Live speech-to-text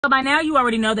By now, you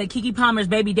already know that KEKE Palmer's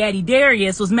baby daddy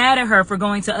Darius was mad at her for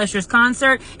going to Usher's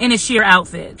concert in a sheer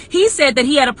outfit. He said that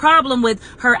he had a problem with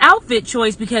her outfit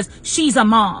choice because she's a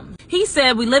mom. He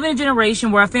said, "We live in a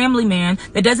generation where a family man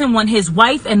that doesn't want his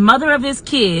wife and mother of his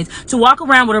kids to walk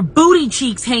around with her booty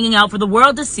cheeks hanging out for the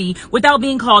world to see without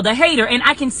being called a hater." And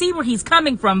I can see where he's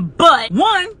coming from, but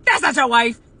one, that's not your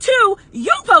wife. Two,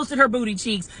 you posted her booty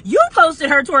cheeks. You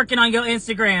posted her twerking on your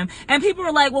Instagram. And people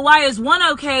were like, well, why is one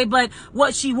okay, but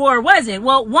what she wore wasn't?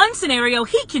 Well, one scenario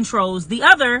he controls. The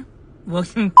other, well,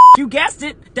 you guessed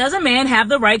it. Does a man have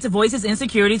the right to voice his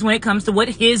insecurities when it comes to what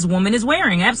his woman is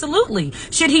wearing? Absolutely.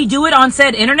 Should he do it on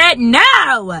said internet?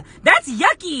 No! That's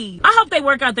yucky. I hope they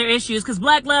work out their issues because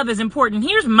black love is important.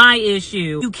 Here's my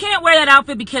issue. You can't wear that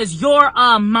outfit because you're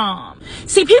a mom.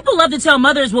 See, people love to tell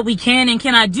mothers what we can and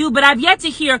cannot do, but I've yet to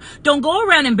hear, don't go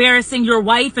around embarrassing your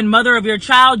wife and mother of your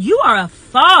child. You are a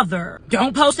father.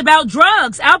 Don't post about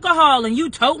drugs, alcohol, and you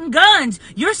toting guns.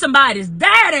 You're somebody's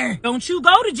daddy. Don't you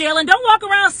go to jail and don't walk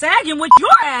around sagging with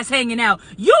your ass hanging out.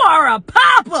 You are a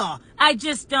papa. I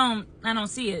don't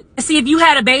see it. See, if you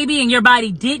had a baby and your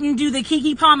body didn't do the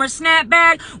KEKE Palmer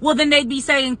snapback, well, then they'd be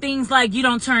saying things like, you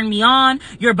don't turn me on,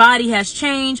 your body has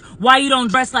changed, why you don't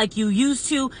dress like you used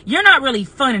to, you're not really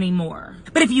fun anymore.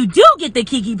 But if you do get the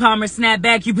KEKE Palmer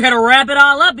snapback, you better wrap it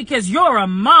all up because you're a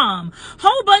mom.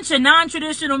 Whole bunch of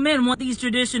non-traditional men want these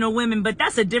traditional women, but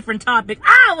that's a different topic.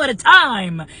 Ah, what a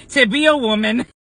time to be a woman.